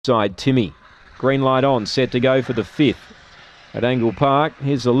Side Timmy. Green light on, set to go for the 5th at Angle-Park.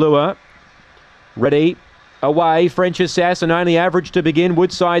 Here's the lure. Ready. Away, French Assassin, only average to begin.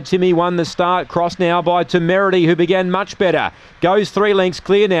 Woodside Timmy won the start. Crossed now by Temerity, who began much better. Goes 3 lengths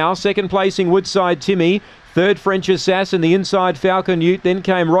clear now. Second placing Woodside Timmy. Third French Assassin, the inside Falcon Ute. Then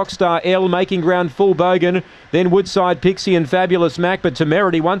came Rockstar L, making ground Full Bogan. Then Woodside Pixie and Fabulous Mac. But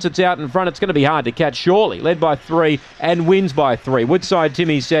Temerity, once it's out in front, it's going to be hard to catch, surely. Led by 3 and wins by 3. Woodside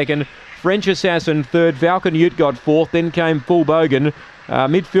Timmy second. French Assassin third. Falcon Ute got 4th. Then came Full Bogan.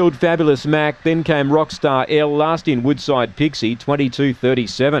 Midfield Fabulous Mac, then came Rockstar L, last in Woodside Pixie,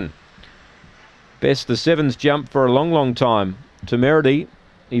 22.37. Best the 7s jump for a long time. Temerity,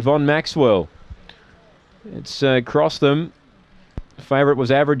 Yvonne Maxwell. It's crossed them. Favourite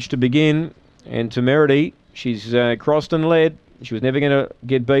was average to begin, and Temerity, she's crossed and led. She was never going to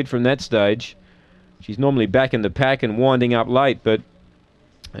get beat from that stage. She's normally back in the pack and winding up late, but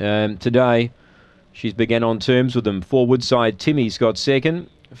today she's began on terms with them. 4 Woodside Timmy's got second.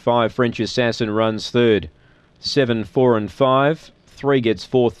 5 French Assassin runs third. 7, 4 and 5. 3 gets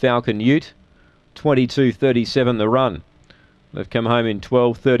 4th Falcon Ute. 22.37 the run. They've come home in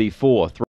 12.34.